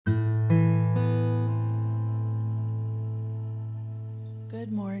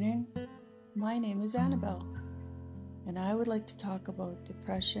Good morning. My name is Annabelle, and I would like to talk about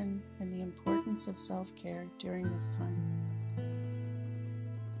depression and the importance of self-care during this time.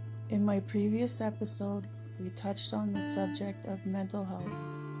 In my previous episode, we touched on the subject of mental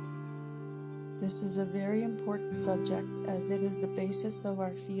health. This is a very important subject as it is the basis of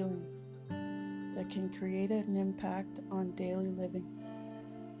our feelings that can create an impact on daily living.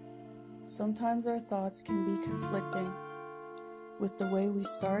 Sometimes our thoughts can be conflicting with the way we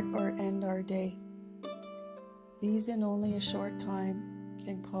start or end our day. These in only a short time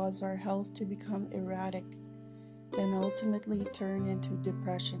can cause our health to become erratic, then ultimately turn into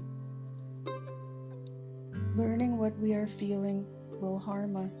depression. Learning what we are feeling will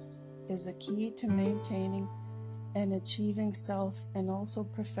harm us is a key to maintaining and achieving self and also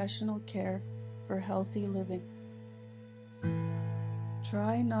professional care for healthy living.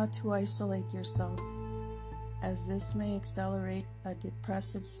 Try not to isolate yourself, as this may accelerate a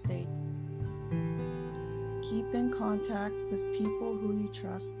depressive state. Keep in contact with people who you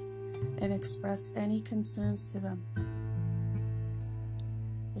trust and express any concerns to them.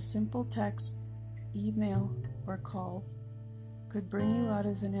 A simple text, email, or call could bring you out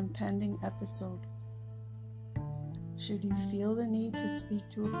of an impending episode. Should you feel the need to speak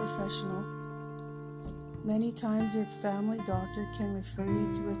to a professional, many times your family doctor can refer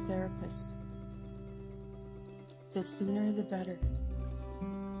you to a therapist. The sooner the better.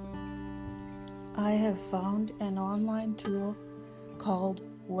 I have found an online tool called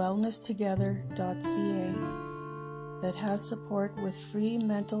wellnesstogether.ca that has support with free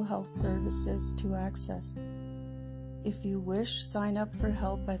mental health services to access. If you wish, sign up for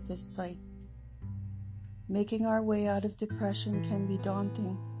help at this site. Making our way out of depression can be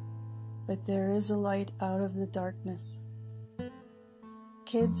daunting, but there is a light out of the darkness.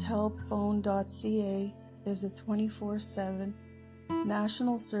 KidsHelpPhone.ca is a 24/7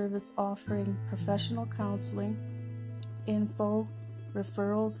 national service offering professional counseling, info,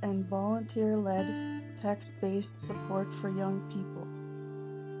 referrals, and volunteer-led text-based support for young people.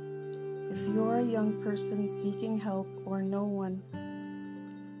 If you are a young person seeking help or know one,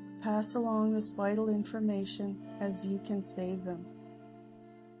 pass along this vital information as you can save them.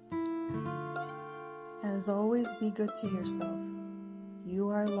 As always, be good to yourself. You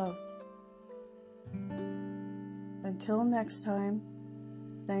are loved. Until next time,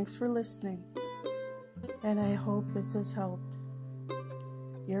 thanks for listening, and I hope this has helped.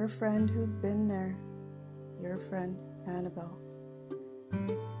 Your friend who's been there, your friend Annabelle.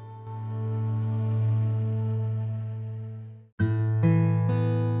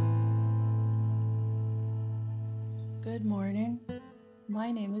 Good morning.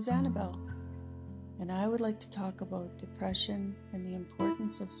 My name is Annabelle, and I would like to talk about depression and the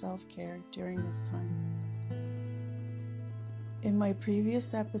importance of self-care during this time. In my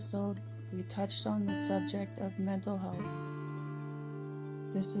previous episode, we touched on the subject of mental health.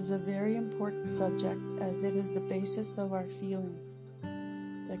 This is a very important subject as it is the basis of our feelings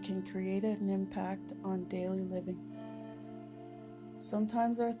that can create an impact on daily living.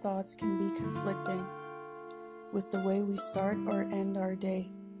 Sometimes our thoughts can be conflicting with the way we start or end our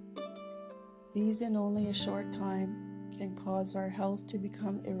day. These in only a short time can cause our health to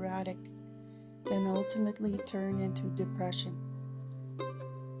become erratic, then ultimately turn into depression.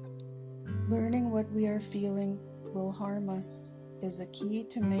 Learning what we are feeling will harm us is a key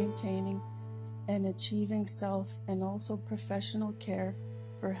to maintaining and achieving self and also professional care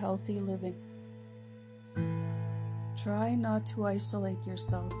for healthy living. Try not to isolate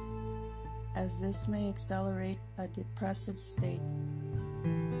yourself, as this may accelerate a depressive state.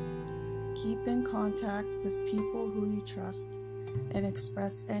 Keep in contact with people who you trust and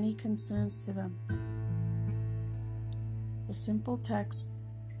express any concerns to them. A simple text,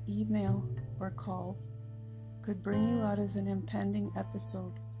 email, or call could bring you out of an impending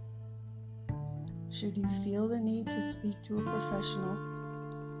episode. Should you feel the need to speak to a professional,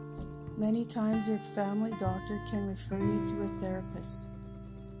 many times your family doctor can refer you to a therapist.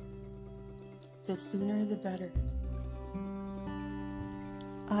 The sooner the better.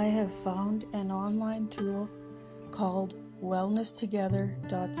 I have found an online tool called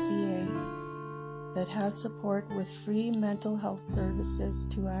wellnesstogether.ca that has support with free mental health services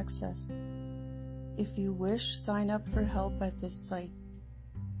to access. If you wish, sign up for help at this site.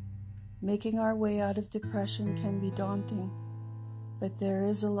 Making our way out of depression can be daunting, but there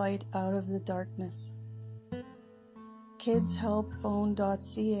is a light out of the darkness.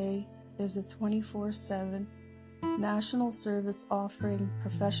 KidsHelpPhone.ca is a 24/7 national service offering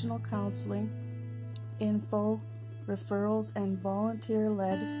professional counseling, info, referrals, and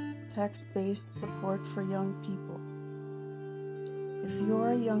volunteer-led text-based support for young people. If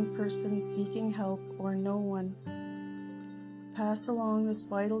you're a young person seeking help or know one, pass along this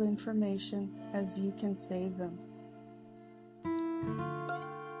vital information as you can save them.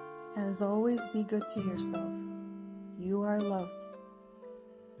 As always, be good to yourself. You are loved.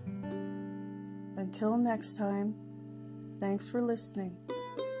 Until next time, thanks for listening,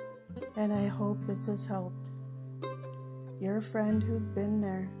 and I hope this has helped. Your friend who's been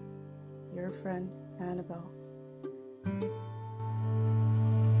there, your friend Annabelle.